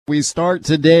We start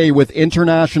today with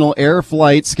international air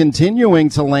flights continuing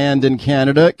to land in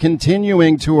Canada,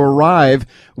 continuing to arrive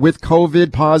with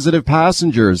COVID-positive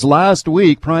passengers. Last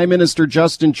week, Prime Minister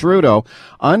Justin Trudeau,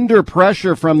 under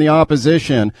pressure from the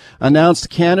opposition, announced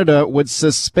Canada would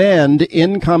suspend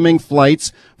incoming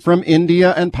flights from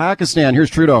India and Pakistan. Here's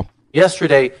Trudeau.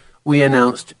 Yesterday, we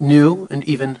announced new and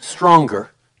even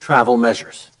stronger travel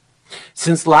measures.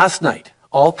 Since last night,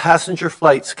 all passenger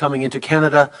flights coming into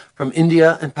Canada from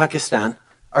India and Pakistan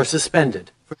are suspended.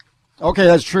 Okay,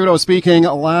 that's Trudeau speaking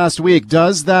last week.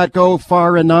 Does that go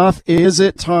far enough? Is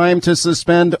it time to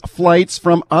suspend flights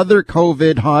from other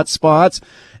COVID hotspots?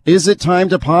 Is it time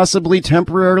to possibly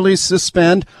temporarily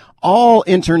suspend all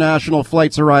international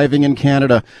flights arriving in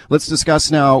Canada? Let's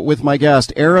discuss now with my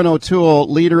guest, Erin O'Toole,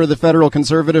 leader of the Federal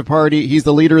Conservative Party. He's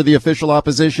the leader of the official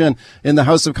opposition in the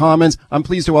House of Commons. I'm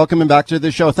pleased to welcome him back to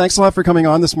the show. Thanks a lot for coming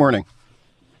on this morning.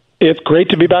 It's great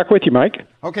to be back with you, Mike.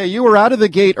 Okay, you were out of the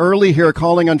gate early here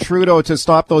calling on Trudeau to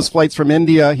stop those flights from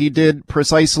India. He did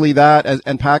precisely that,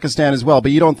 and Pakistan as well, but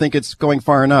you don't think it's going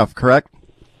far enough, correct?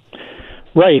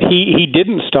 Right. He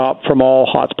didn't stop from all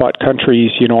hotspot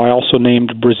countries. You know, I also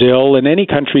named Brazil and any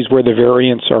countries where the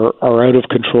variants are out of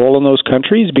control in those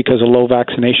countries because of low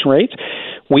vaccination rates.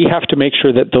 We have to make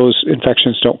sure that those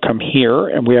infections don't come here,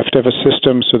 and we have to have a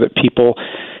system so that people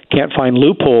can't find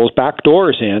loopholes, back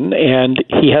doors in, and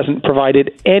he hasn't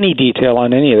provided any detail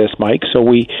on any of this, Mike. So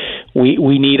we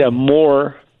need a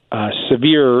more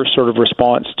severe sort of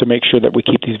response to make sure that we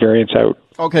keep these variants out.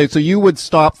 Okay, so you would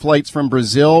stop flights from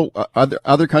Brazil,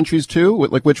 other countries too?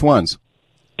 Like which ones?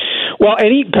 Well,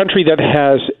 any country that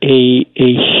has a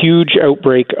huge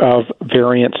outbreak of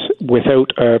variants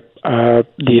without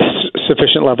the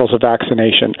sufficient levels of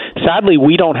vaccination. Sadly,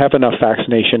 we don't have enough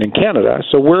vaccination in Canada,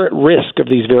 so we're at risk of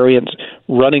these variants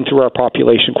running through our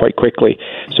population quite quickly.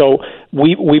 So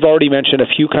we've already mentioned a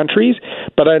few countries,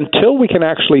 but until we can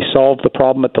actually solve the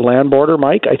problem at the land border,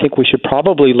 Mike, I think we should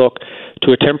probably look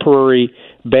to a temporary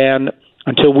ban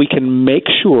until we can make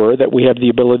sure that we have the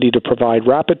ability to provide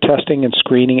rapid testing and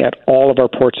screening at all of our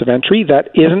ports of entry. That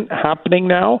isn't happening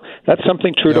now. That's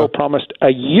something Trudeau promised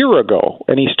a year ago,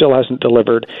 and he still hasn't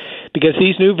delivered. Because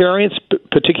these new variants,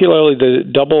 particularly the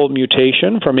double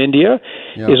mutation from India,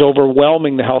 is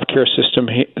overwhelming the healthcare system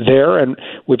there, and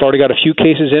we've already got a few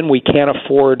cases in. We can't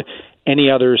afford any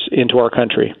others into our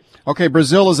country. Okay,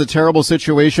 Brazil is a terrible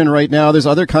situation right now. There's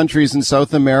other countries in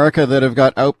South America that have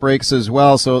got outbreaks as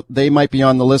well, so they might be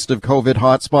on the list of COVID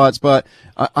hotspots. But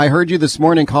I heard you this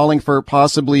morning calling for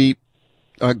possibly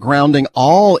grounding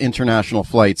all international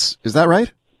flights. Is that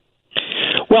right?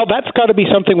 Well, that's got to be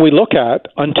something we look at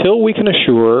until we can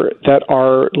assure that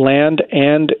our land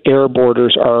and air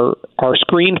borders are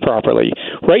screened properly.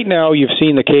 Right now, you've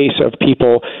seen the case of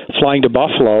people flying to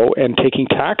Buffalo and taking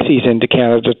taxis into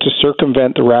Canada to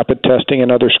circumvent the rapid testing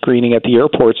and other screening at the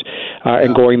airports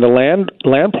and going the land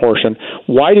portion.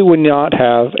 Why do we not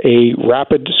have a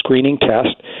rapid screening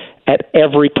test at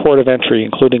every port of entry,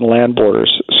 including land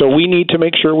borders? So we need to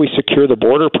make sure we secure the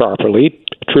border properly.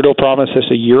 Trudeau promised this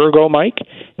a year ago, Mike.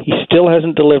 He still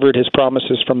hasn't delivered his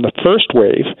promises from the first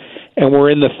wave, and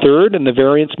we're in the third, and the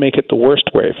variants make it the worst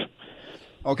wave.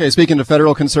 Okay, speaking to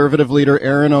Federal Conservative leader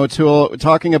Erin O'Toole,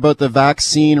 talking about the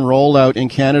vaccine rollout in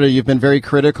Canada, you've been very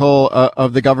critical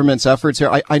of the government's efforts here.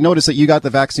 I noticed that you got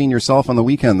the vaccine yourself on the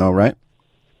weekend, though, right?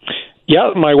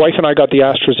 Yeah, my wife and I got the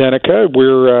AstraZeneca.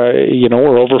 We're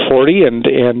over 40, and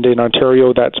in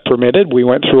Ontario that's permitted. We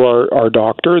went through our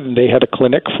doctor, and they had a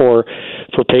clinic for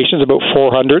patients, about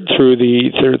 400 through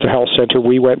the health center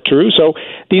we went through. So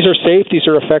these are safe, these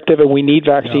are effective, and we need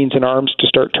vaccines in arms to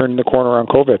start turning the corner on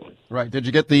COVID. Right. Did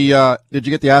you get the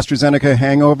AstraZeneca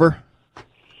hangover?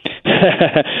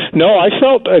 No, I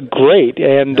felt great,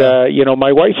 and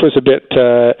my wife was a bit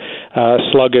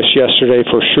sluggish yesterday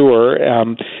for sure.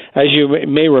 As you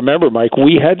may remember, Mike,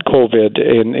 we had COVID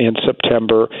in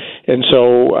September, and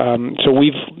so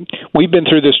we've been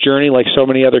through this journey like so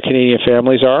many other Canadian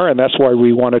families are, and that's why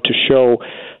we wanted to show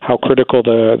how critical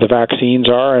the vaccines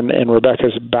are. And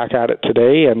Rebecca's back at it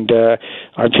today, and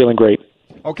I'm feeling great.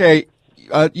 Okay.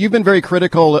 You've been very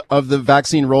critical of the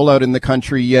vaccine rollout in the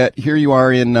country, yet here you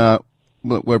are in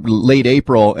late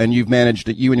April, and you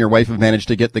and your wife have managed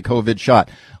to get the COVID shot.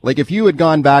 Like, if you had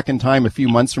gone back in time a few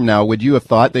months from now, would you have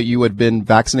thought that you had been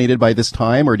vaccinated by this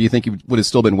time, or do you think you would have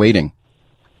still been waiting?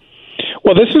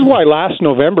 Well, this is why last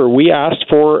November we asked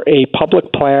for a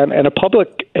public plan and a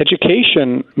public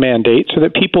education mandate so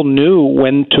that people knew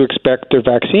when to expect their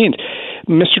vaccines.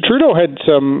 Mr. Trudeau had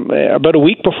about a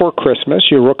week before Christmas,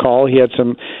 you recall, he had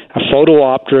some photo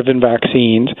op-driven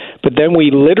vaccines, but then we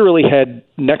literally had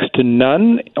next to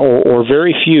none or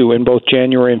very few in both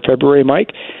January and February,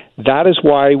 Mike. That is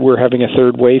why we're having a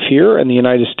third wave here, and the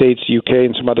United States, UK,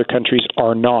 and some other countries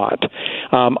are not.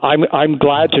 I'm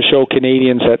glad to show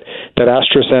Canadians that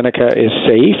AstraZeneca is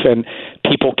safe and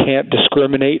people can't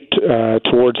discriminate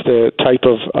towards the type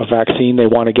of vaccine they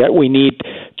want to get. We need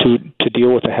to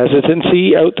deal with the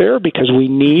hesitancy out there because we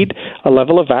need a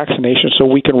level of vaccination so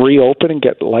we can reopen and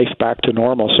get life back to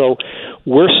normal. So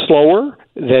we're slower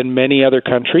than many other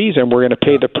countries, and we're going to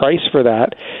pay the price for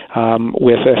that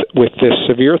with this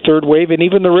severe third wave and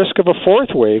even the risk of a fourth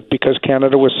wave because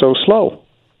Canada was so slow.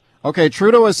 Okay,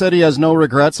 Trudeau has said he has no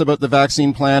regrets about the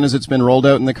vaccine plan as it's been rolled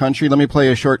out in the country. Let me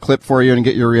play a short clip for you and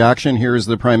get your reaction. Here is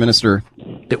the Prime Minister.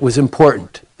 It was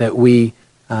important that we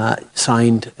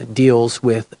signed deals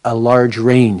with a large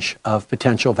range of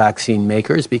potential vaccine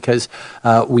makers because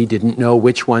we didn't know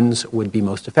which ones would be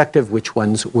most effective, which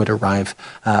ones would arrive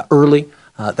early.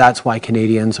 That's why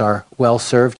Canadians are well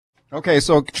served. Okay,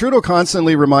 so Trudeau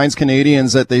constantly reminds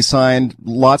Canadians that they signed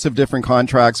lots of different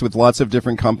contracts with lots of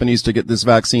different companies to get this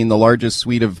vaccine, the largest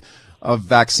suite of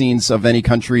vaccines of any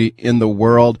country in the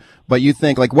world. But you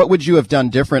think, what would you have done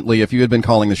differently if you had been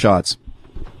calling the shots?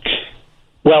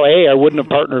 Well, I wouldn't have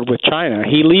partnered with China.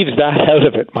 He leaves that out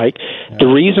of it, Mike. Yeah. The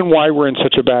reason why we're in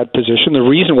such a bad position, the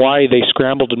reason why they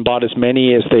scrambled and bought as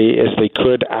many as they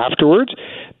could afterwards,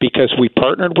 because we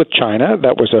partnered with China.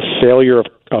 That was a failure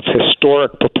of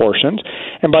historic proportions.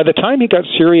 And by the time he got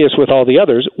serious with all the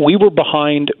others, we were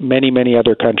behind many, many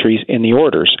other countries in the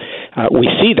orders. We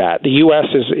see that. The U.S.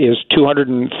 is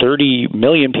 230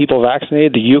 million people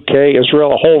vaccinated, the UK,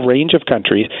 Israel, a whole range of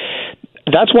countries.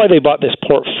 That's why they bought this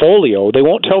portfolio. They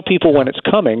won't tell people when it's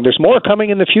coming. There's more coming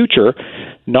in the future,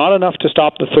 not enough to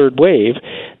stop the third wave.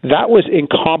 That was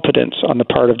incompetence on the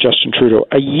part of Justin Trudeau.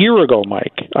 A year ago,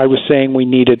 Mike, I was saying we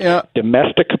needed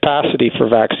domestic capacity for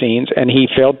vaccines, and he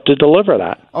failed to deliver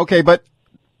that. Okay, but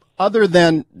other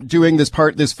than doing this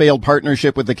failed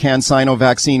partnership with the CanSino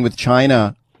vaccine with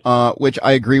China, which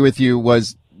I agree with you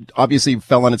was obviously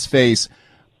fell on its face,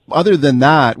 other than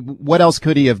that, what else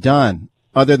could he have done?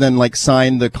 Other than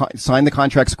sign the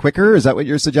contracts quicker? Is that what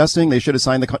you're suggesting? They should have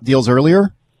signed the deals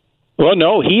earlier? Well,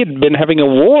 no, he had been having a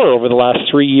war over the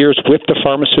last 3 years with the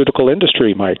pharmaceutical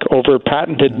industry, Mike, over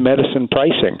patented medicine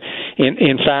pricing.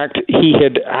 In fact, he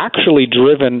had actually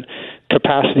driven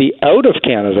capacity out of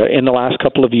Canada in the last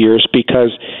couple of years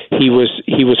because he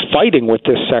was fighting with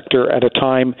this sector at a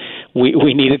time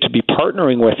we needed to be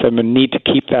partnering with them and need to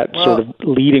keep that sort of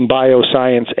leading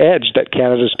bioscience edge that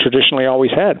Canada's traditionally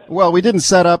always had. Well, we didn't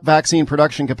set up vaccine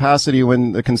production capacity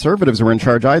when the Conservatives were in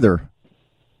charge either.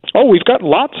 Oh, we've got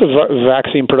lots of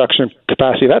vaccine production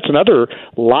capacity. That's another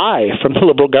lie from the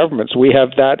Liberal governments. We have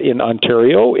that in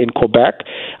Ontario, in Quebec.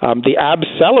 The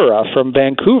Abcelera from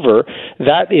Vancouver,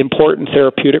 that important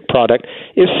therapeutic product,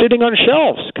 is sitting on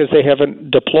shelves because they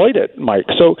haven't deployed it, Mike.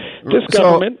 So this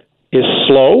government is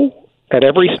slow at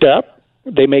every step.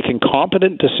 They make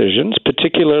incompetent decisions,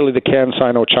 particularly the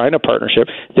CanSino-China partnership.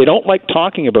 They don't like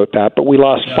talking about that, but we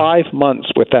lost 5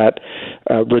 months with that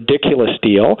ridiculous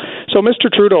deal. So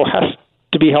Mr. Trudeau has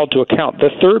to be held to account. The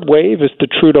third wave is the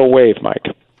Trudeau wave, Mike.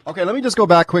 Okay, let me just go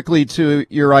back quickly to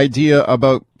your idea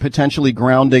about potentially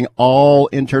grounding all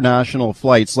international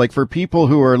flights. Like for people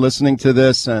who are listening to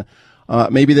this,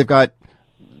 maybe they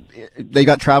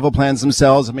got travel plans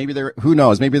themselves. Maybe who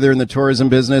knows? Maybe they're in the tourism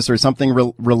business or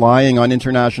something relying on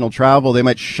international travel. They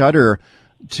might shudder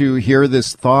to hear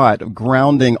this thought of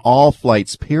grounding all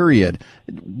flights, period.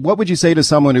 What would you say to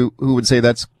someone who would say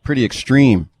that's pretty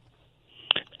extreme?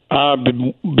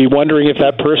 Be wondering if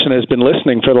that person has been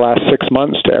listening for the last 6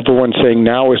 months to everyone saying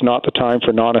now is not the time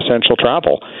for non-essential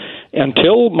travel.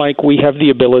 Until, Mike, we have the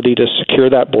ability to secure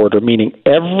that border, meaning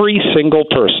every single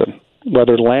person,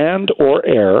 whether land or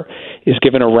air, is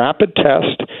given a rapid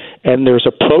test, and there's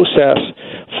a process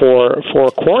for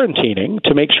quarantining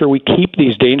to make sure we keep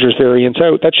these dangerous variants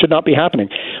out. That should not be happening.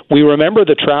 We remember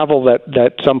the travel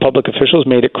that some public officials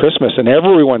made at Christmas, and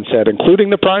everyone said, including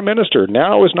the Prime Minister,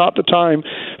 now is not the time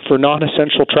for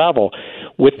non-essential travel.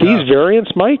 With these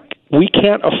variants, Mike, we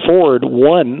can't afford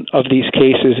one of these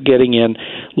cases getting in.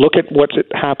 Look at what's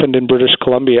happened in British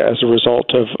Columbia as a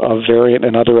result of variant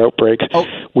and other outbreaks.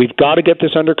 We've got to get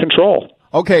this under control.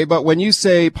 Okay, but when you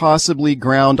say possibly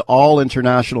ground all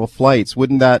international flights,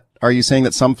 are you saying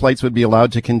that some flights would be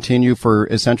allowed to continue for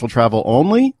essential travel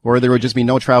only, or there would just be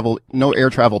no air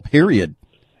travel, period?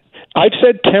 I've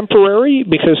said temporary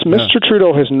because Mr.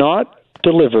 Trudeau has not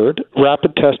delivered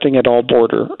rapid testing at all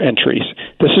border entries.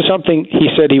 This is something he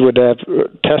said he would have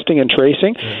testing and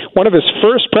tracing. One of his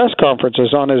first press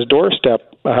conferences on his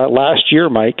doorstep last year,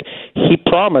 Mike, he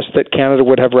promised that Canada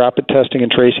would have rapid testing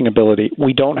and tracing ability.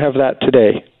 We don't have that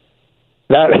today.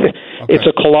 It's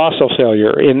a colossal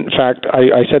failure. In fact,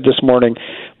 I said this morning,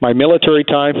 my military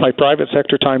time, my private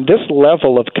sector time, this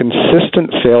level of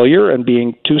consistent failure and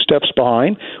being 2 steps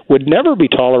behind would never be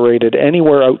tolerated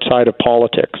anywhere outside of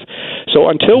politics. So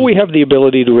until we have the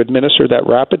ability to administer that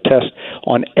rapid test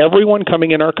on everyone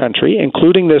coming in our country,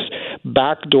 including this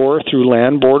back door through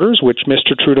land borders, which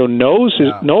Mr. Trudeau knows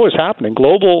is happening.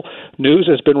 Global news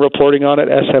has been reporting on it,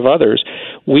 as have others.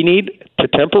 We need to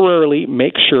temporarily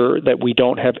make sure that we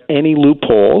don't have any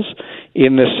loopholes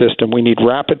in this system. We need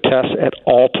rapid tests at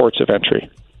all ports of entry.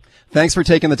 Thanks for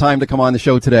taking the time to come on the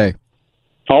show today.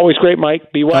 Always great,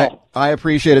 Mike. Be well. I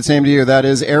appreciate it. Same to you. That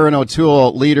is Erin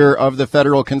O'Toole, leader of the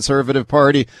Federal Conservative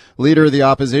Party, leader of the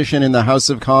opposition in the House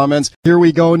of Commons. Here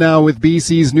we go now with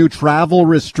BC's new travel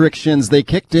restrictions. They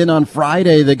kicked in on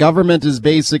Friday. The government has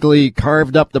basically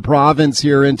carved up the province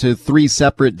here into 3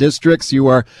 separate districts. You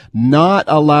are not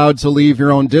allowed to leave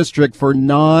your own district for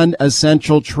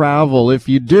non-essential travel. If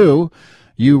you do,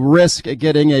 you risk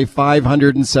getting a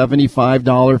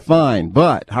 $575 fine.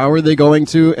 But how are they going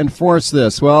to enforce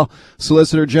this? Well,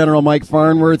 Solicitor General Mike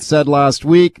Farnworth said last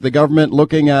week the government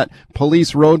looking at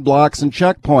police roadblocks and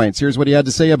checkpoints. Here's what he had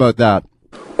to say about that.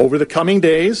 Over the coming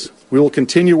days, we will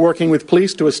continue working with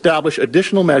police to establish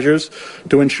additional measures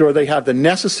to ensure they have the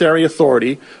necessary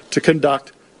authority to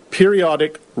conduct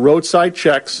periodic roadside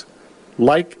checks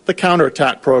like the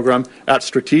counterattack program at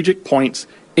strategic points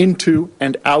into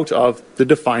and out of the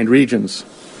defined regions.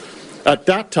 At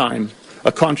that time,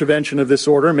 a contravention of this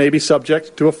order may be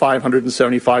subject to a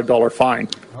 $575 fine.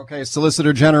 Okay,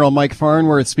 Solicitor General Mike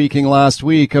Farnworth speaking last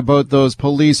week about those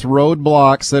police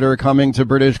roadblocks that are coming to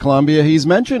British Columbia. He's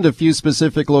mentioned a few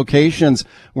specific locations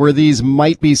where these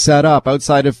might be set up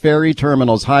outside of ferry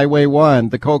terminals, Highway 1,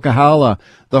 the Coquihalla,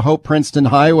 the Hope Princeton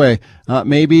Highway,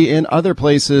 maybe in other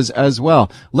places as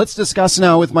well. Let's discuss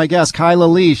now with my guest, Kyla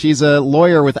Lee. She's a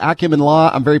lawyer with Acumen Law.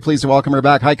 I'm very pleased to welcome her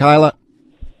back. Hi, Kyla.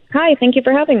 Hi, thank you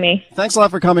for having me. Thanks a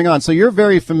lot for coming on. So you're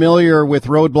very familiar with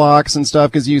roadblocks and stuff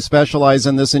because you specialize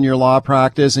in this in your law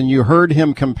practice, and you heard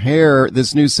him compare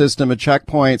this new system of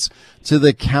checkpoints to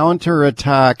the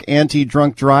counterattack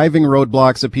anti-drunk driving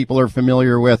roadblocks that people are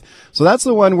familiar with. So that's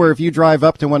the one where if you drive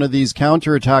up to one of these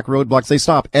counterattack roadblocks, they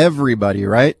stop everybody,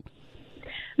 right?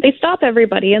 They stop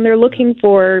everybody, and they're looking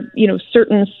for,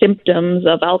 certain symptoms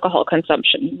of alcohol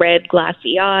consumption: red,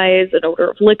 glassy eyes, an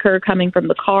odor of liquor coming from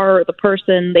the car or the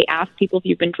person. They ask people if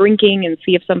you've been drinking and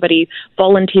see if somebody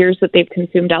volunteers that they've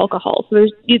consumed alcohol. So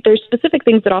there's specific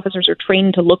things that officers are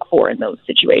trained to look for in those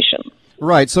situations.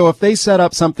 Right. So if they set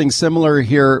up something similar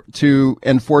here to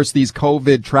enforce these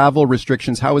COVID travel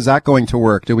restrictions, how is that going to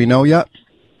work? Do we know yet?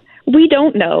 We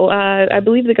don't know. I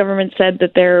believe the government said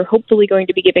that they're hopefully going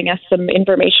to be giving us some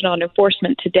information on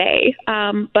enforcement today.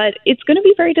 But it's going to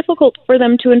be very difficult for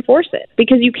them to enforce it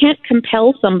because you can't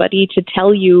compel somebody to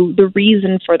tell you the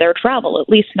reason for their travel, at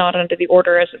least not under the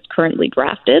order as it's currently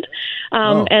drafted.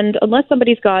 And unless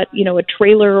somebody's got, a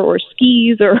trailer or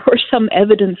skis or some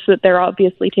evidence that they're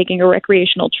obviously taking a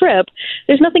recreational trip,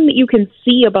 there's nothing that you can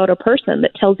see about a person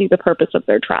that tells you the purpose of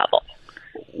their travel.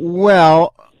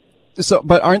 Well,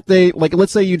 but aren't they, like,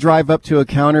 let's say you drive up to a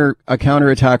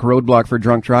counterattack roadblock for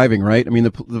drunk driving, right? I mean,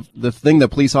 the thing the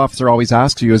police officer always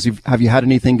asks you is, have you had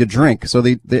anything to drink? So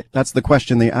that's the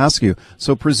question they ask you.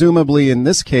 So presumably in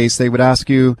this case, they would ask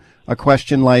you a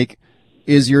question like,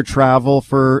 is your travel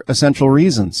for essential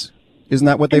reasons? Isn't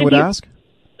that what they would ask?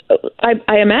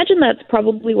 I imagine that's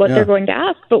probably what they're going to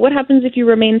ask, but what happens if you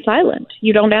remain silent?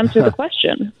 You don't answer the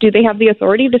question. Do they have the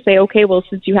authority to say, okay, well,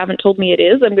 since you haven't told me it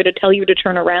is, I'm going to tell you to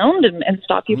turn around and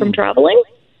stop you from traveling?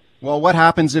 Well, what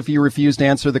happens if you refuse to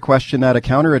answer the question at a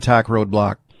counterattack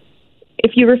roadblock?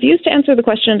 If you refuse to answer the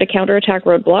question at a counterattack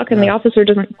roadblock and the officer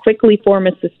doesn't quickly form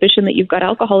a suspicion that you've got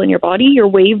alcohol in your body, you're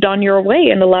waved on your way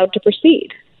and allowed to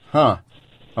proceed. Huh.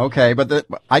 Okay, but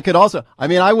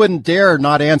I wouldn't dare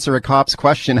not answer a cop's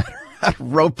question at a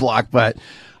roadblock, but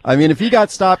I mean, if you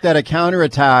got stopped at a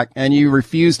counterattack and you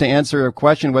refuse to answer a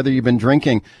question whether you've been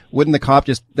drinking, wouldn't the cop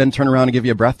just then turn around and give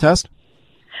you a breath test?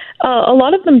 A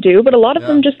lot of them do, but a lot of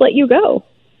them just let you go.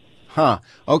 Huh.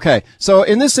 Okay. So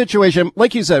in this situation,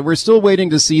 like you said, we're still waiting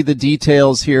to see the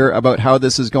details here about how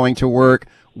this is going to work.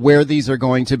 where these are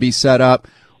going to be set up.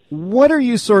 What are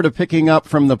you sort of picking up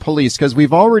from the police? Because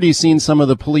we've already seen some of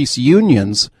the police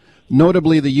unions,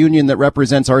 notably the union that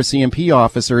represents RCMP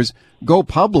officers, go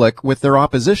public with their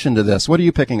opposition to this. What are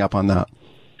you picking up on that?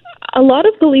 A lot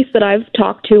of police that I've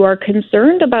talked to are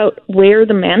concerned about where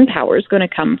the manpower is going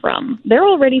to come from. They're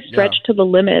already stretched to the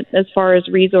limit as far as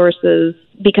resources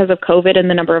because of COVID and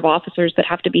the number of officers that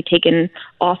have to be taken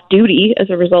off duty as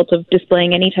a result of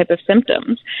displaying any type of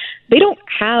symptoms. They don't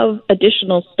have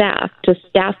additional staff to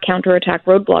staff counterattack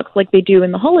roadblocks like they do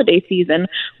in the holiday season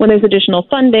when there's additional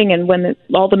funding and when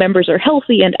all the members are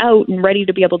healthy and out and ready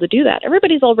to be able to do that.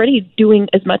 Everybody's already doing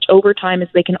as much overtime as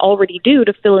they can already do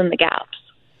to fill in the gaps.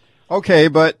 Okay,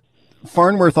 but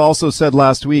Farnworth also said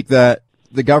last week that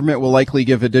the government will likely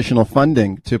give additional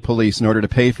funding to police in order to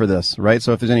pay for this, right?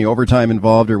 So if there's any overtime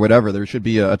involved or whatever, there should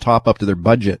be a top up to their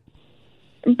budget.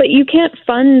 But you can't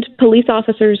fund police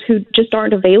officers who just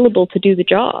aren't available to do the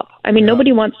job. I mean,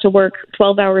 nobody wants to work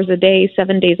 12 hours a day,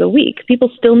 7 days a week.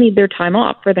 People still need their time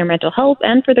off for their mental health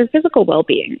and for their physical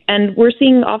well-being. And we're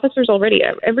seeing officers already.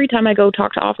 Every time I go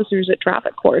talk to officers at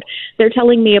traffic court, they're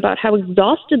telling me about how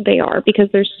exhausted they are because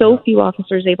there's so few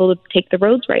officers able to take the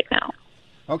roads right now.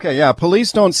 Okay, yeah.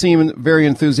 Police don't seem very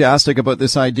enthusiastic about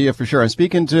this idea for sure. I'm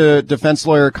speaking to defense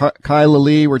lawyer Kyla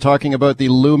Lee. We're talking about the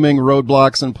looming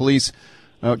roadblocks and police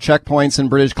checkpoints in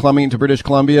British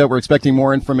Columbia. We're expecting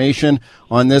more information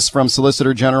on this from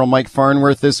Solicitor General Mike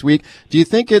Farnworth this week. What do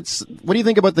you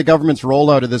think about the government's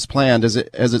rollout of this plan? Does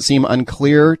it seem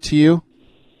unclear to you?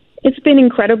 It's been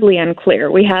incredibly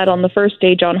unclear. We had on the first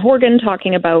day John Horgan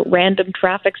talking about random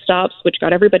traffic stops, which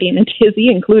got everybody in a tizzy,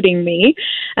 including me.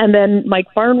 And then Mike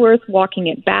Farnworth walking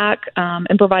it back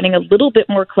and providing a little bit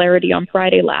more clarity on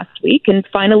Friday last week. And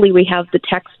finally, we have the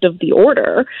text of the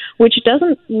order, which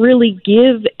doesn't really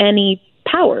give any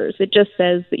powers. It just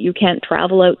says that you can't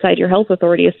travel outside your health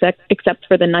authority except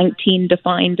for the 19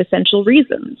 defined essential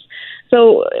reasons.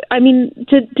 So, I mean,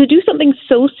 to do something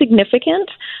so significant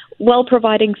while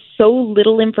providing so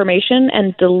little information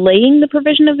and delaying the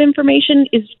provision of information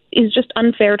is just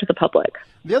unfair to the public.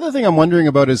 The other thing I'm wondering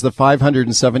about is the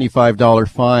 $575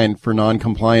 fine for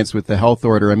noncompliance with the health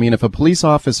order. I mean, if a police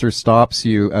officer stops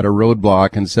you at a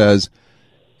roadblock and says,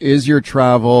 is your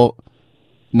travel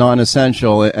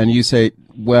non-essential? And you say,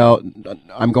 well,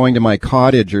 I'm going to my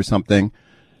cottage or something.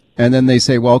 And then they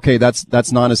say, well, okay,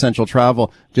 that's non-essential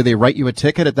travel. Do they write you a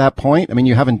ticket at that point? I mean,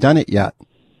 you haven't done it yet,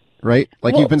 right?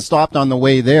 Like you've been stopped on the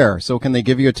way there. So can they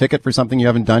give you a ticket for something you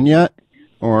haven't done yet?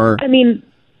 Or I mean,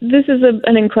 this is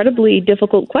an incredibly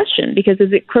difficult question because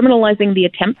is it criminalizing the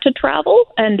attempt to travel?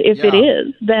 And if it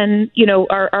is, then,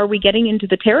 are we getting into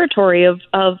the territory of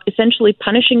essentially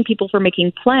punishing people for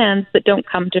making plans that don't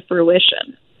come to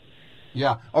fruition?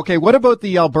 Yeah. Okay. What about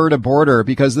the Alberta border?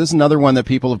 Because this is another one that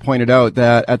people have pointed out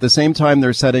that at the same time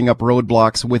they're setting up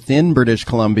roadblocks within British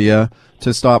Columbia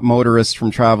to stop motorists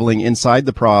from traveling inside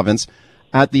the province.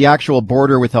 At the actual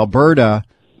border with Alberta,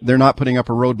 they're not putting up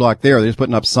a roadblock there. They're just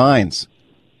putting up signs.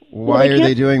 Why are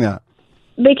they doing that?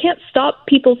 They can't stop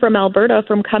people from Alberta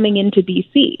from coming into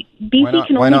BC. BC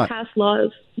can only pass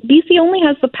laws. BC only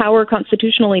has the power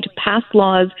constitutionally to pass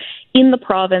laws in the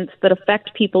province that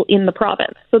affect people in the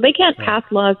province. So they can't pass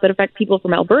laws that affect people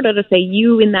from Alberta to say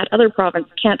you in that other province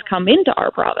can't come into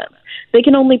our province. They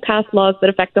can only pass laws that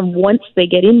affect them once they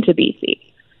get into BC.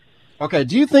 Okay.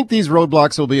 Do you think these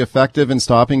roadblocks will be effective in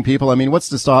stopping people? I mean, what's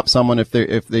to stop someone if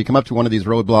they come up to one of these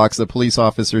roadblocks, the police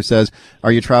officer says,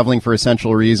 are you traveling for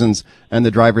essential reasons? And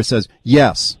the driver says,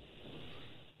 yes.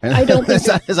 And I don't think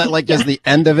is that like just the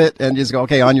end of it and just go,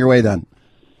 okay, on your way then?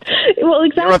 Well,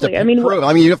 exactly.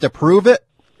 You have to prove it.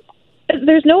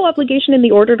 There's no obligation in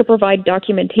the order to provide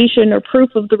documentation or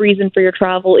proof of the reason for your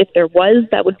travel. If there was,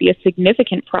 that would be a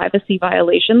significant privacy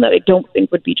violation that I don't think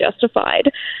would be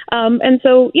justified. And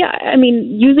so,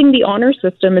 using the honor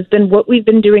system has been what we've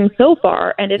been doing so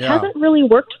far, and it hasn't really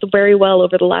worked very well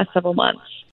over the last several months.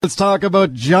 Let's talk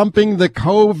about jumping the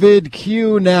COVID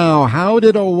queue now. How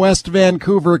did a West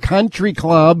Vancouver Country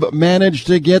Club manage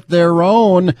to get their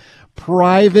own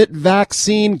private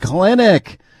vaccine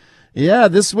clinic? Yeah,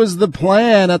 this was the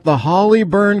plan at the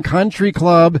Hollyburn Country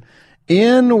Club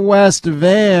in West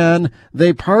Van.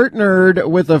 They partnered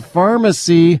with a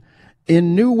pharmacy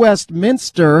in New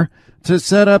Westminster to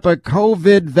set up a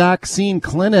COVID vaccine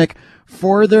clinic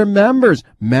for their members.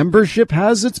 Membership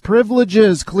has its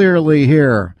privileges clearly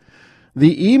here.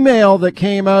 The email that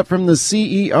came out from the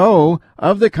CEO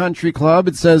of the country club,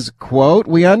 it says, quote,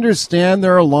 we understand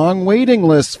there are long waiting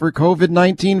lists for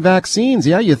COVID-19 vaccines.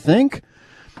 Yeah, you think?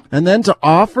 And then to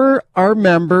offer our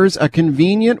members a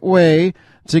convenient way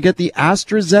to get the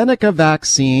AstraZeneca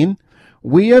vaccine,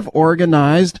 we have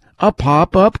organized a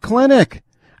pop-up clinic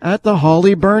at the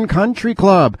Hollyburn Country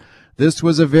Club. This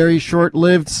was a very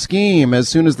short-lived scheme. As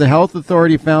soon as the health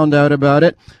authority found out about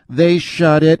it, they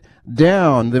shut it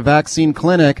down. The vaccine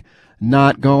clinic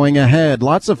not going ahead.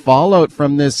 Lots of fallout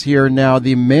from this here now.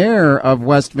 The mayor of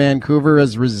West Vancouver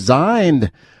has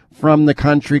resigned from the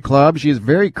country club. She is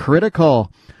very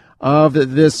critical of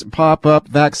this pop-up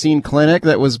vaccine clinic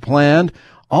that was planned.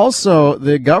 Also,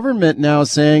 the government now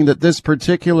saying that this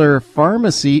particular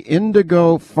pharmacy,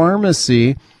 Indigo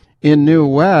Pharmacy in New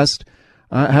West,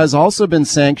 has also been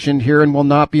sanctioned here and will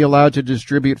not be allowed to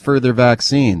distribute further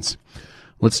vaccines.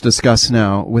 Let's discuss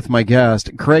now with my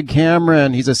guest, Craig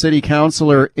Cameron. He's a city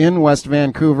councillor in West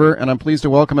Vancouver, and I'm pleased to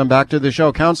welcome him back to the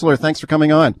show. Councillor, thanks for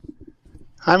coming on.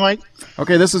 Hi, Mike.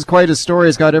 Okay, this is quite a story.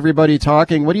 It's got everybody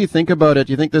talking. What do you think about it?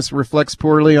 Do you think this reflects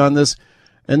poorly on this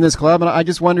in this club? And I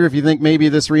just wonder if you think maybe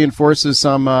this reinforces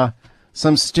some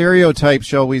stereotypes,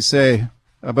 shall we say,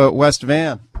 about West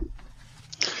Van.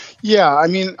 Yeah, I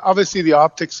mean, obviously the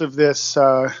optics of this,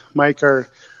 Mike, are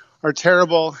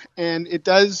terrible, and it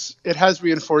has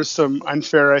reinforced some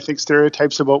unfair, I think,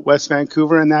 stereotypes about West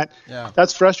Vancouver, and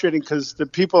that's frustrating because the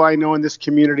people I know in this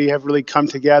community have really come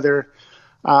together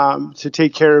to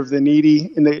take care of the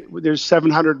needy. And there's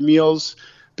 700 meals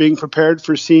being prepared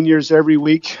for seniors every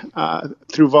week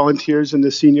through volunteers in the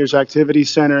Seniors Activity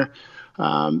Center.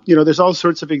 There's all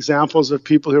sorts of examples of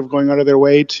people who are going out of their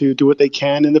way to do what they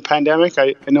can in the pandemic.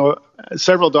 I know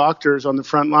several doctors on the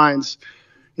front lines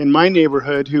in my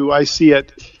neighborhood who I see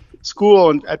at school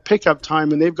and at pickup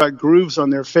time, and they've got grooves on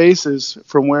their faces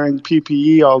from wearing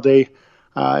PPE all day,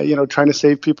 trying to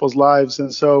save people's lives.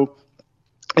 And so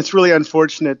it's really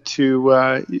unfortunate to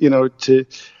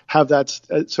have that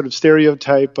sort of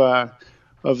stereotype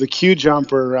of the queue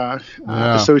jumper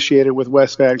associated with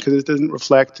West Van, because it doesn't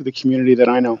reflect the community that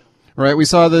I know. Right. We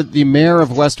saw the mayor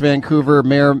of West Vancouver,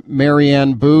 Mayor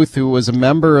Marianne Booth, who was a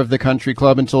member of the country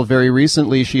club until very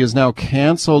recently. She has now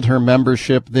canceled her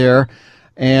membership there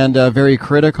and very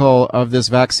critical of this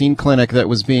vaccine clinic that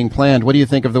was being planned. What do you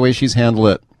think of the way she's handled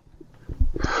it?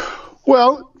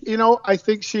 Well, I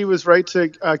think she was right to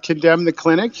condemn the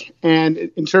clinic. And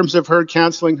in terms of her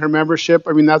canceling her membership,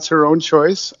 I mean, that's her own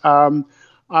choice. I'm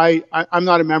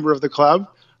not a member of the club,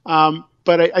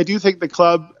 but I do think the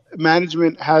club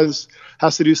management has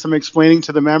to do some explaining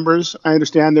to the members. I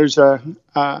understand there's a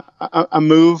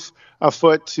move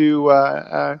afoot to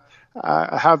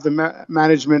have the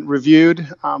management reviewed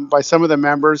by some of the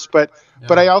members, but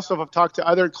I also have talked to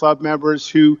other club members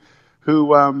who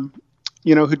don't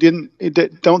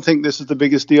think this is the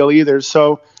biggest deal either.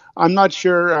 So I'm not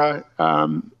sure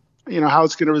how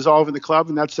it's going to resolve in the club,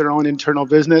 and that's their own internal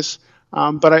business.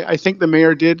 But I think the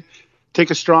mayor did take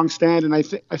a strong stand, and I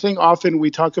think often we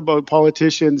talk about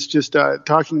politicians just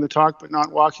talking the talk but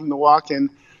not walking the walk, and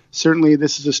certainly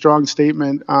this is a strong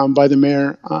statement by the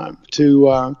mayor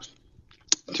to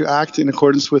act in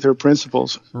accordance with her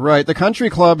principles. Right. The country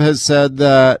club has said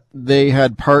that they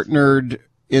had partnered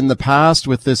in the past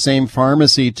with the same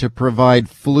pharmacy to provide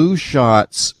flu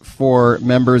shots for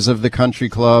members of the country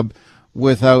club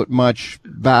without much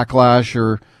backlash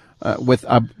or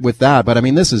with that. But I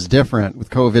mean, this is different with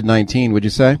COVID-19, would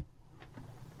you say?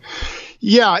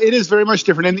 Yeah, it is very much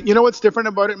different. And you know what's different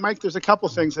about it, Mike? There's a couple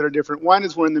things that are different. One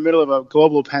is we're in the middle of a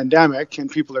global pandemic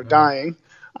and people are dying.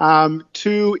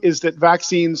 Two is that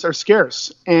vaccines are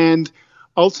scarce. And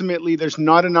ultimately, there's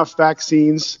not enough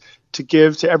vaccines to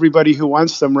give to everybody who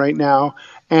wants them right now.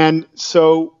 And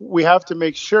so we have to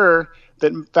make sure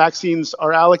that vaccines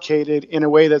are allocated in a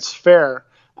way that's fair.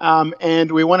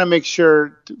 And we want to make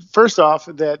sure, first off,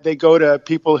 that they go to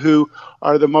people who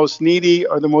are the most needy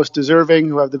or the most deserving,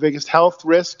 who have the biggest health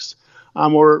risks,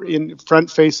 or in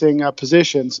front-facing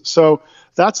positions. So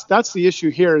that's the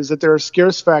issue here, is that there are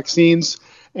scarce vaccines,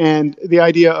 and the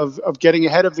idea of getting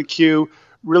ahead of the queue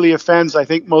really offends, I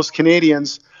think, most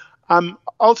Canadians.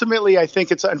 Ultimately, I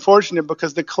think it's unfortunate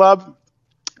because the club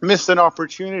missed an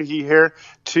opportunity here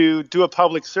to do a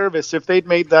public service. If they'd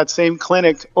made that same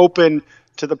clinic open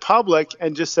to the public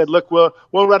and just said, look, we'll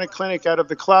run a clinic out of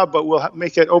the club, but we'll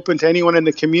make it open to anyone in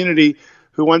the community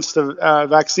who wants the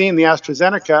vaccine, the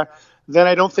AstraZeneca, then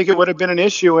I don't think it would have been an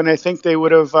issue, and I think they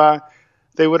would have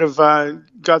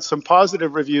got some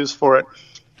positive reviews for it.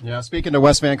 Yeah, speaking to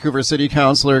West Vancouver City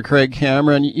Councillor Craig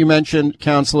Cameron, you mentioned,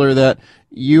 Councillor, that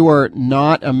you are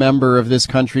not a member of this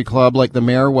country club like the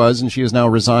mayor was, and she has now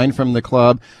resigned from the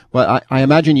club. But I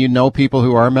imagine you know people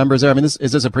who are members there. I mean, is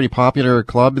this a pretty popular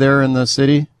club there in the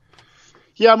city?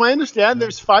 Yeah, I understand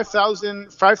there's 5,000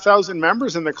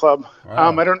 members in the club.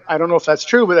 Wow. I don't know if that's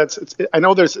true, but I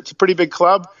know it's a pretty big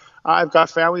club. I've got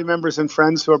family members and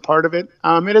friends who are part of it.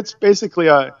 And it's basically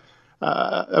a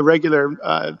regular,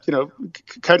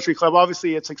 country club.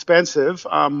 Obviously, it's expensive.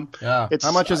 It's,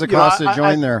 how much does it cost to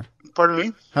join there? Pardon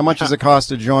me? How much does it cost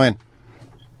to join?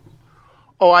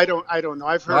 Oh, I don't know.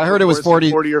 I heard it was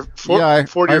 40 or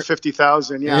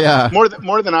 50,000. Yeah.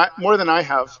 More than I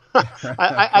have.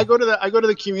 I go to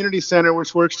the community center,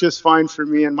 which works just fine for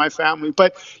me and my family.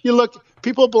 But you look,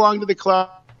 people belong to the club.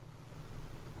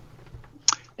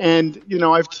 And,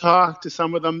 I've talked to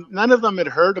some of them. None of them had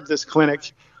heard of this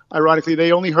clinic. Ironically,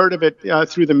 they only heard of it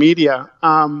through the media.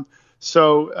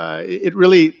 So it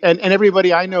really, and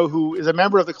everybody I know who is a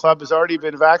member of the club has already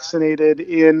been vaccinated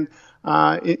in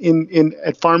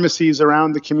at pharmacies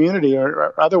around the community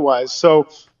or otherwise. So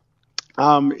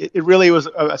it really was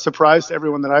a surprise to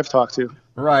everyone that I've talked to.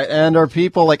 Right. And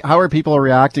how are people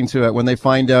reacting to it when they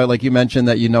find out, like you mentioned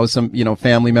that some,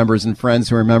 family members and friends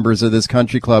who are members of this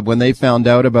country club, when they found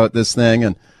out about this thing,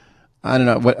 and I don't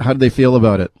know, how do they feel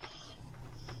about it?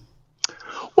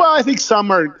 Well, I think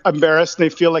some are embarrassed. They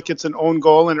feel like it's an own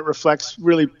goal and it reflects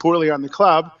really poorly on the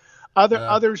club.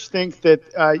 Others think that,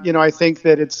 I think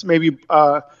that it's maybe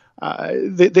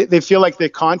they feel like the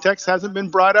context hasn't been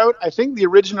brought out. I think the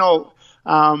original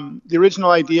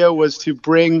idea was to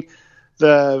bring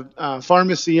the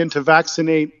pharmacy in to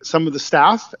vaccinate some of the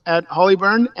staff at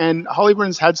Hollyburn, and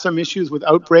Hollyburn's had some issues with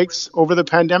outbreaks over the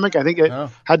pandemic. I think it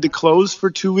had to close for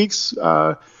 2 weeks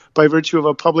by virtue of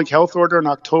a public health order in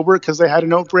October because they had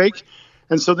an outbreak.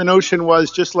 And so the notion was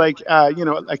just like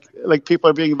people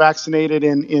are being vaccinated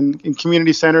in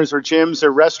community centers or gyms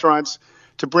or restaurants,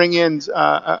 to bring in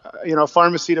a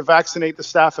pharmacy to vaccinate the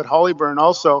staff at Hollyburn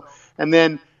also, and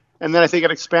then I think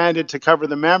it expanded to cover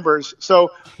the members.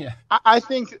 So I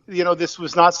think this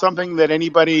was not something that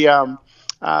anybody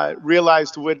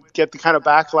realized would get the kind of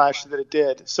backlash that it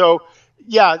did. So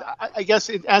I guess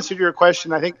it answered your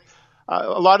question. I think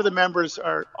a lot of the members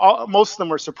most of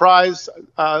them are surprised.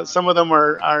 Some of them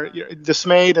are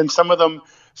dismayed, and some of them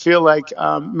feel like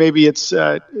maybe it's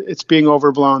being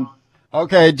overblown.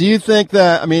 Okay. Do you think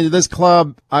that, this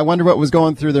club, I wonder what was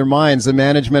going through their minds, the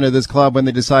management of this club, when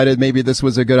they decided maybe this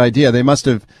was a good idea? They must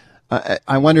have,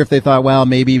 I wonder if they thought, well,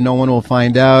 maybe no one will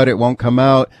find out. It won't come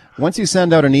out. Once you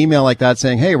send out an email like that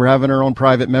saying, hey, we're having our own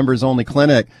private members only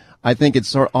clinic, I think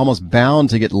it's almost bound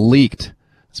to get leaked,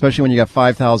 especially when you got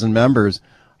 5,000 members.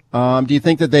 Do you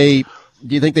think they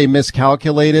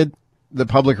miscalculated the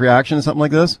public reaction to something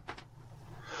like this?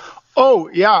 Oh,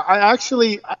 yeah. I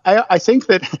think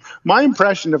that my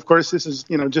impression, of course, this is,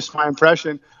 just my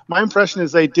impression. My impression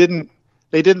is they didn't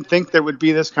think there would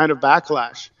be this kind of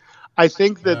backlash. I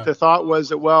think that the thought was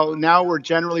that, well, now we're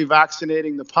generally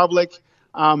vaccinating the public.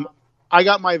 I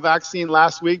got my vaccine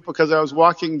last week because I was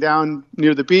walking down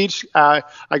near the beach. I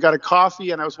got a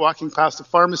coffee and I was walking past a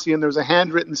pharmacy, and there was a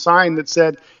handwritten sign that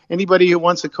said, anybody who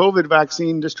wants a COVID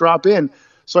vaccine, just drop in.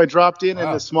 So I dropped in,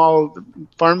 and the small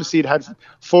pharmacy had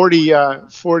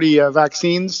 40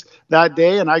 vaccines that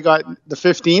day, and I got the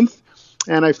 15th.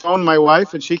 And I phoned my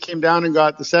wife, and she came down and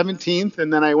got the 17th.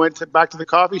 And then I went back to the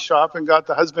coffee shop and got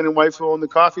the husband and wife who own the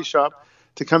coffee shop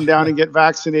to come down and get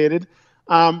vaccinated.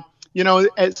 So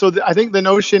I think the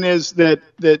notion is that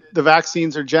the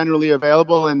vaccines are generally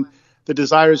available, and the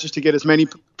desire is just to get as many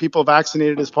people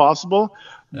vaccinated as possible.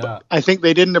 But I think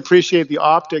they didn't appreciate the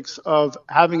optics of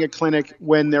having a clinic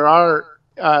when there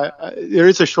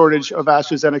is a shortage of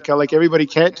AstraZeneca. Like, everybody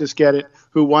can't just get it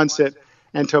who wants it,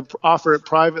 and to offer it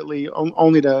privately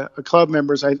only to club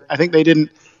members. I think they didn't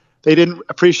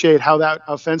appreciate how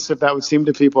offensive that would seem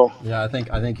to people. Yeah, I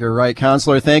think you're right.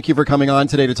 Councillor, thank you for coming on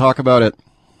today to talk about it.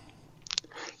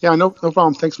 Yeah, no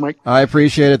problem. Thanks, Mike. I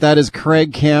appreciate it. That is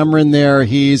Craig Cameron there.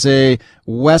 He's a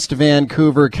West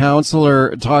Vancouver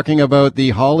councillor talking about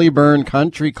the Hollyburn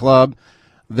Country Club.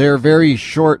 Their very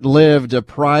short-lived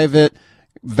private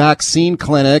vaccine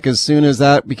clinic. As soon as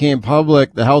that became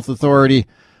public, the health authority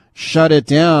shut it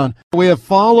down. We have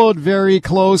followed very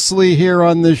closely here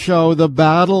on the show the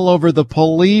battle over the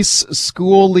police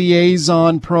school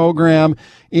liaison program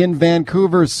in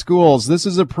Vancouver schools. This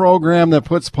is a program that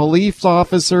puts police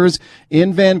officers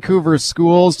in Vancouver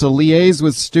schools to liaise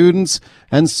with students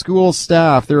and school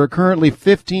staff. There are currently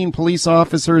 15 police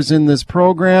officers in this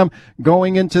program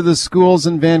going into the schools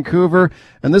in Vancouver,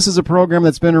 and this is a program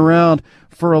that's been around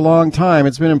for a long time.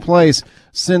 It's been in place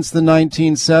since the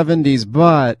 1970s,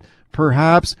 but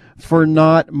perhaps for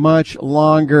not much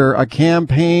longer. A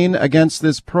campaign against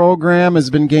this program has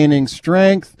been gaining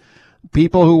strength.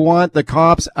 People who want the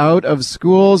cops out of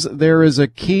schools, there is a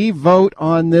key vote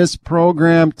on this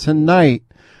program tonight.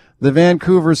 The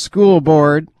Vancouver School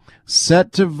Board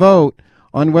set to vote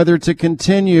on whether to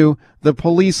continue the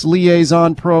police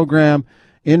liaison program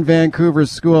in Vancouver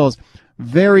schools.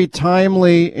 Very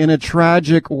timely in a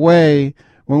tragic way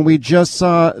when we just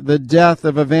saw the death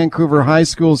of a Vancouver high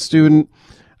school student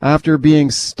after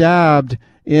being stabbed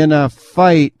in a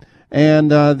fight.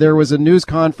 And there was a news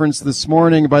conference this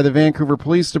morning by the Vancouver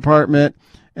Police Department,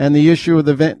 and the issue of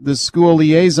the school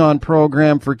liaison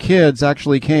program for kids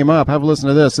actually came up. Have a listen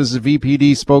to this. This is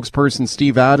VPD spokesperson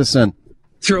Steve Addison.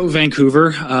 Throughout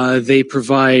Vancouver, they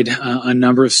provide a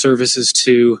number of services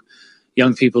to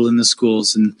young people in the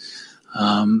schools, and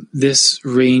this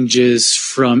ranges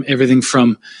from everything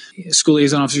from school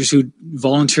liaison officers who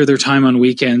volunteer their time on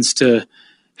weekends to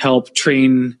help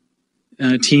train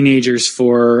teenagers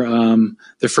for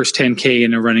their first 10K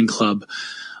in a running club.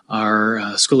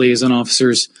 Our school liaison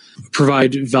officers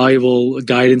provide valuable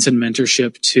guidance and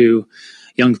mentorship to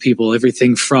young people,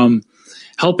 everything from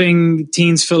helping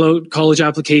teens fill out college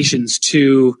applications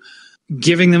to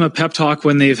giving them a pep talk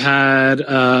when they've had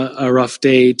a rough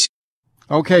day.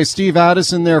 Okay, Steve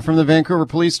Addison there from the Vancouver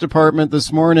Police Department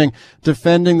this morning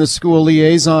defending the school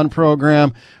liaison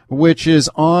program, which is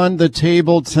on the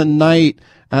table tonight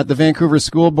at the Vancouver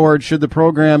School Board should the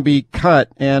program be cut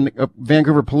and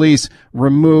Vancouver Police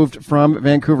removed from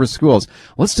Vancouver schools.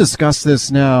 Let's discuss this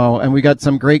now, and we got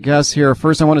some great guests here.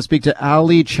 First, I want to speak to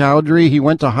Ali Chaudry. He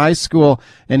went to high school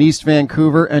in East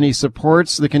Vancouver, and he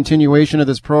supports the continuation of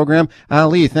this program.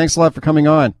 Ali, thanks a lot for coming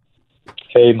on.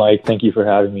 Hey, Mike. Thank you for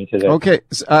having me today. Okay.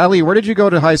 Ali, where did you go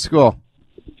to high school?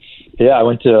 Yeah, I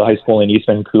went to high school in East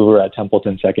Vancouver at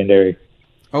Templeton Secondary.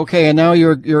 Okay, and now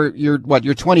you're what?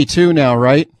 You're 22 now,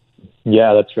 right?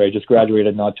 Yeah, that's right. Just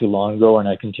graduated not too long ago, and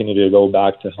I continue to go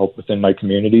back to help within my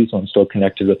community, so I'm still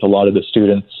connected with a lot of the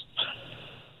students.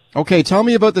 Okay, tell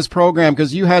me about this program,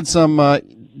 because you had some.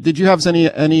 Did you have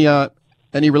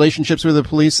any relationships with the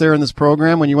police there in this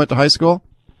program when you went to high school?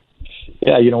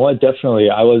 Yeah, you know what? Definitely.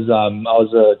 I was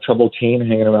a troubled teen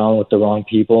hanging around with the wrong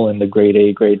people in the grade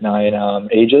 8, grade 9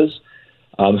 ages.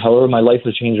 However, my life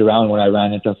has changed around when I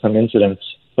ran into some incidents,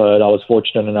 but I was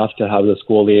fortunate enough to have the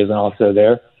school liaison officer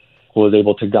there who was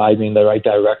able to guide me in the right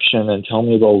direction and tell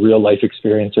me about real life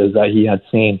experiences that he had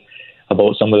seen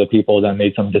about some of the people that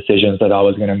made some decisions that I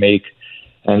was going to make.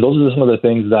 And those are some of the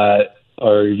things that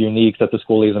are unique that the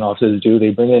school liaison officers do. They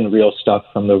bring in real stuff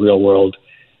from the real world.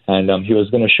 And he was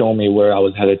going to show me where I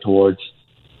was headed towards.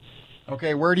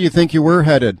 Okay, where do you think you were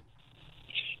headed?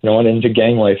 You know, into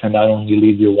gang life, and that only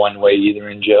leaves you one way, either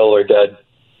in jail or dead.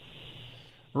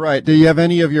 Right. Do you have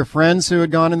any of your friends who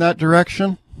had gone in that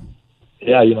direction?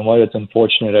 Yeah, you know what? It's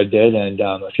unfortunate I did, and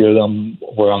a few of them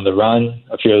were on the run.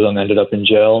 A few of them ended up in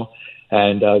jail,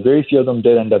 and very few of them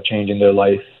did end up changing their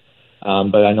life.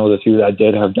 But I know the few that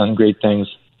did have done great things.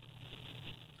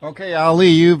 Okay, Ali,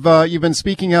 you've been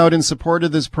speaking out in support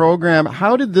of this program.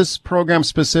 How did this program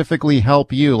specifically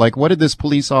help you? Like, what did this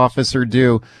police officer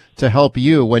do to help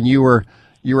you when you were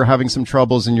having some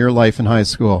troubles in your life in high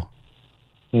school?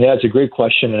 Yeah, it's a great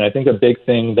question, and I think a big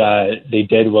thing that they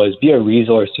did was be a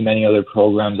resource to many other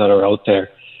programs that are out there.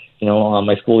 You know,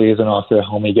 my school liaison officer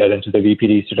helped me get into the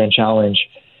VPD Student Challenge,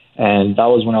 and that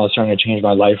was when I was starting to change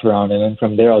my life around. And then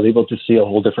from there, I was able to see a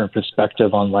whole different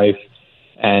perspective on life.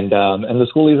 And the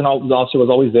school liaison officer was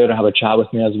always there to have a chat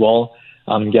with me as well,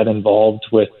 get involved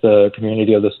with the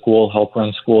community of the school, help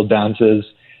run school dances,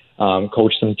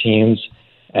 coach some teams,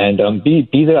 and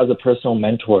be there as a personal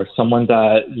mentor, someone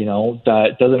that, you know,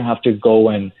 that doesn't have to go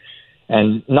and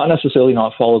not necessarily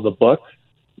not follow the book,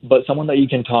 but someone that you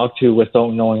can talk to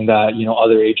without knowing that, you know,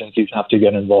 other agencies have to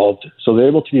get involved. So they're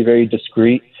able to be very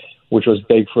discreet, which was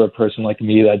big for a person like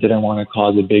me that didn't want to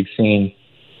cause a big scene.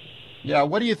 Yeah,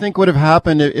 what do you think would have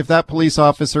happened if that police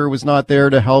officer was not there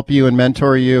to help you and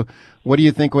mentor you? What do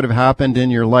you think would have happened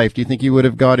in your life? Do you think you would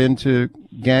have got into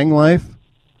gang life?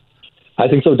 I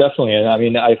think so, definitely. And I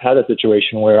mean, I've had a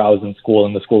situation where I was in school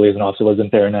and the school liaison officer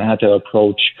wasn't there, and I had to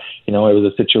approach, you know, it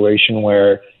was a situation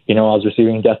where, you know, I was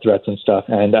receiving death threats and stuff,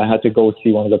 and I had to go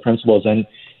see one of the principals. And,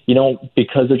 you know,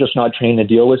 because they're just not trained to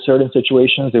deal with certain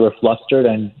situations, they were flustered,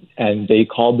 and they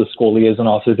called the school liaison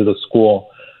officer to the school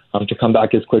to come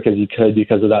back as quick as he could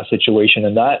because of that situation.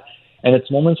 And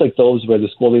it's moments like those where the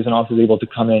school liaison officer is able to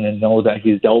come in and know that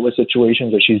he's dealt with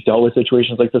situations or she's dealt with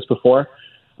situations like this before.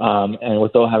 And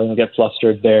without having to get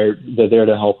flustered, they're there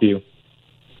to help you.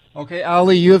 Okay,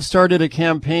 Ali, you have started a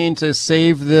campaign to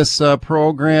save this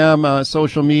program,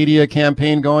 social media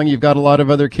campaign going. You've got a lot of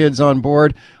other kids on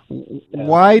board.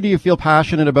 Why do you feel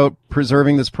passionate about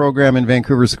preserving this program in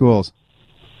Vancouver schools?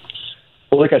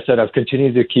 Well, like I said, I've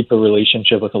continued to keep a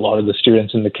relationship with a lot of the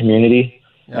students in the community.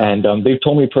 And they've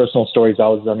told me personal stories.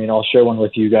 I'll share one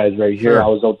with you guys right here. Sure. I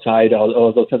was outside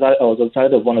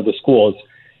of one of the schools,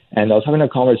 and I was having a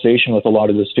conversation with a lot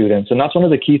of the students. And that's one of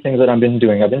the key things that I've been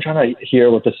doing. I've been trying to hear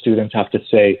what the students have to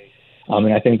say.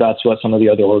 And I think that's what some of the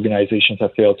other organizations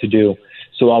have failed to do.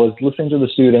 So I was listening to the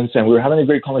students, and we were having a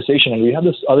great conversation. And we had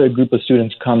this other group of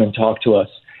students come and talk to us.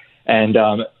 And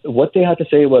what they had to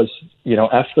say was,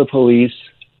 F the police,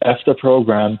 F the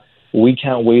program. We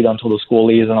can't wait until the school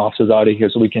liaison officer's out of here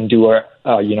so we can do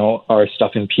our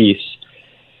stuff in peace.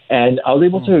 And I was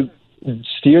able to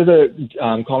steer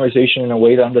the conversation in a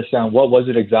way to understand what was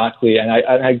it exactly. And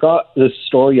I got this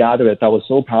story out of it that was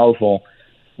so powerful.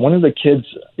 One of the kids,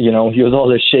 he was all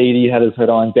this shady, had his hood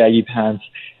on, baggy pants.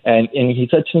 And he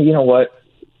said to me, you know what?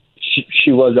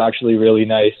 She was actually really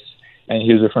nice. And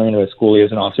he was referring to a school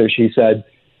liaison officer. She said,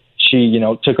 she,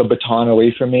 took a baton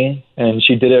away from me, and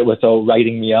she did it without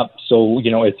writing me up. So,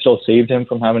 it still saved him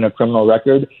from having a criminal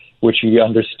record, which he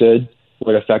understood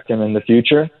would affect him in the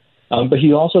future. But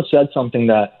he also said something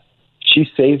that she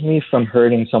saved me from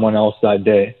hurting someone else that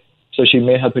day. So she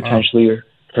may have potentially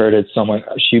hurted someone.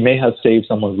 She may have saved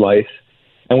someone's life.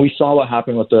 And we saw what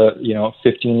happened with the,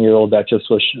 15-year-old that just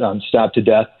was stabbed to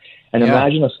death. And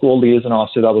imagine a school liaison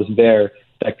officer that was there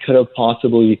that could have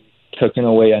possibly taken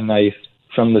away a knife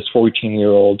from this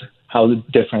 14-year-old, how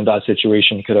different that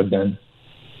situation could have been.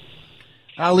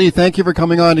 Ali, thank you for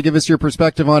coming on to give us your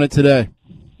perspective on it today.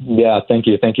 Yeah, thank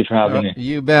you. Thank you for having me.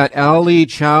 You bet. Ali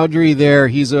Chaudry there.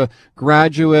 He's a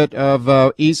graduate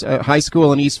of East High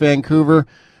School in East Vancouver,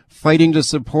 fighting to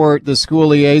support the school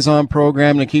liaison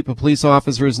program to keep the police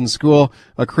officers in school.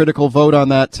 A critical vote on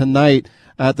that tonight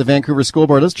at the Vancouver School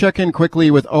Board. Let's check in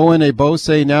quickly with Owen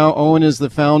Ebose now. Owen is the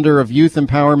founder of Youth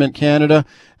Empowerment Canada,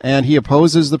 and he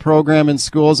opposes the program in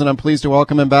schools, and I'm pleased to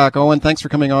welcome him back. Owen, thanks for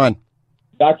coming on.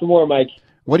 Back for more, Mike.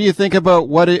 What do you think about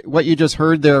what you just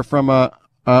heard there from a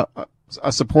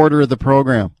supporter of the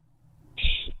program?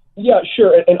 Yeah,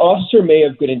 sure. An officer may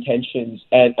have good intentions,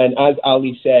 and as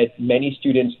Ali said, many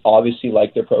students obviously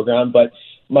like the program, but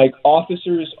Mike,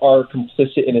 officers are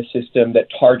complicit in a system that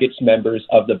targets members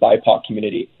of the BIPOC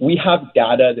community. We have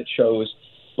data that shows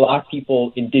Black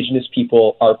people, Indigenous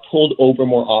people are pulled over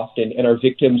more often and are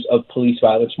victims of police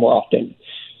violence more often.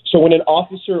 So when an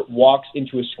officer walks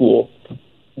into a school,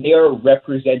 they are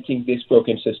representing this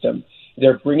broken system.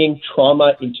 They're bringing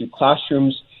trauma into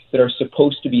classrooms that are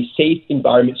supposed to be safe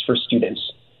environments for students.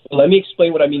 Let me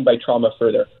explain what I mean by trauma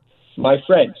further. My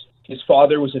friend, his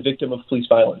father was a victim of police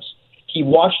violence. He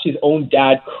watched his own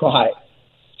dad cry.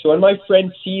 So when my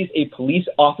friend sees a police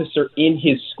officer in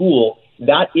his school,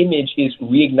 that image is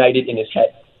reignited in his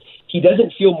head. He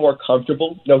doesn't feel more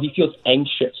comfortable. No, he feels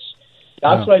anxious.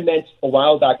 That's what I meant a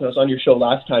while back when I was on your show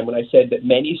last time when I said that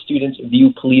many students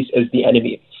view police as the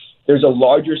enemy. There's a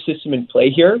larger system in play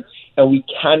here, and we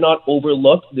cannot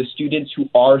overlook the students who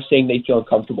are saying they feel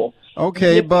uncomfortable.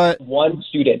 Okay, but one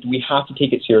student, we have to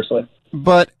take it seriously.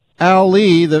 But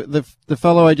Ali, the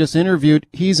fellow I just interviewed,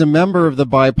 he's a member of the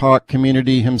BIPOC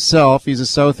community himself. He's a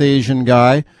South Asian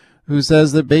guy who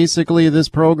says that basically this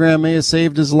program may have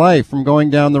saved his life from going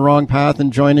down the wrong path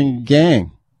and joining a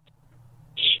gang.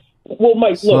 Well,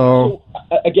 Mike, look,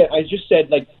 again, I just said,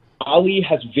 Ali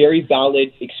has very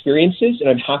valid experiences, and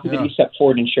I'm happy that he stepped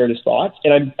forward and shared his thoughts.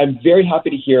 And I'm very happy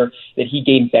to hear that he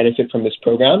gained benefit from this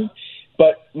program.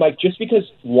 But, Mike, just because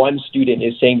one student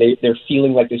is saying they're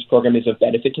feeling like this program is of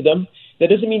benefit to them, that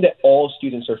doesn't mean that all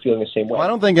students are feeling the same way. Well, I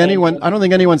don't think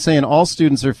anyone's saying all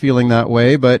students are feeling that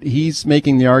way, but he's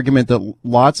making the argument that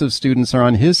lots of students are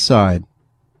on his side.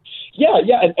 Yeah,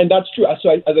 and that's true. So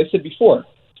as I said before,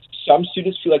 some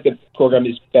students feel like the program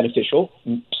is beneficial.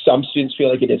 Some students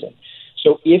feel like it isn't.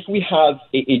 So if we have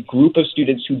a group of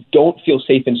students who don't feel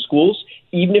safe in schools,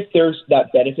 even if there's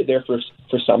that benefit there for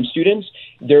some students,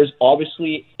 there's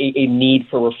obviously a need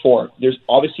for reform. There's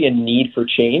obviously a need for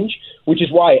change, which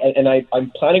is why, and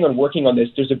I'm planning on working on this,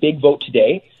 there's a big vote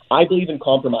today. I believe in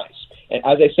compromise. And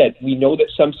as I said, we know that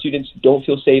some students don't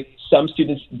feel safe. Some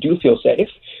students do feel safe.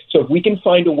 So if we can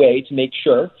find a way to make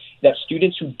sure that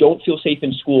students who don't feel safe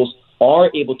in schools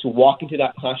are able to walk into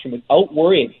that classroom without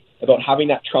worrying about having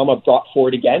that trauma brought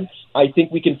forward again, I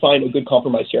think we can find a good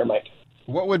compromise here, Mike.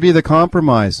 What would be the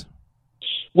compromise?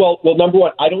 Well, number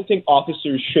one, I don't think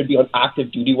officers should be on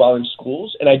active duty while in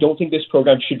schools, and I don't think this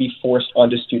program should be forced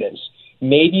onto students.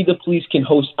 Maybe the police can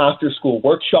host after-school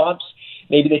workshops.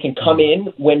 Maybe they can come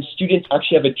in when students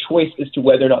actually have a choice as to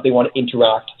whether or not they want to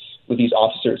interact with these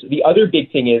officers. The other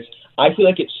big thing is, I feel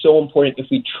like it's so important if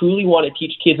we truly want to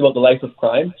teach kids about the life of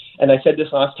crime, and I said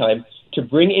this last time, to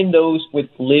bring in those with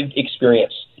lived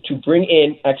experience, to bring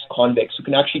in ex-convicts who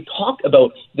can actually talk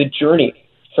about the journey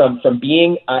from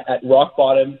being at rock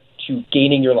bottom to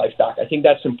gaining your life back. I think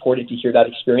that's important to hear that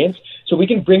experience. So we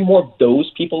can bring more of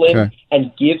those people in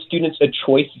and give students a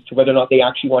choice as to whether or not they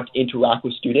actually want to interact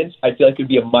with students. I feel like it would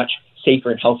be a much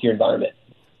safer and healthier environment.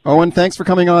 Owen, thanks for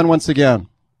coming on once again.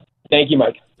 Thank you,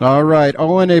 Mike. All right.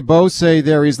 Owen Ebose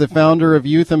there. He's the founder of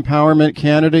Youth Empowerment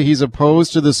Canada. He's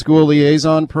opposed to the school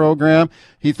liaison program.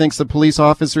 He thinks the police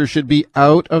officers should be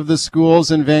out of the schools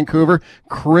in Vancouver.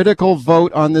 Critical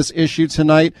vote on this issue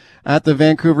tonight at the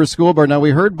Vancouver School Board. Now,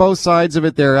 we heard both sides of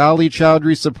it there. Ali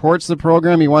Chaudry supports the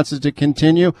program. He wants it to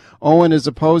continue. Owen is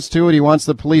opposed to it. He wants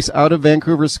the police out of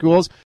Vancouver schools.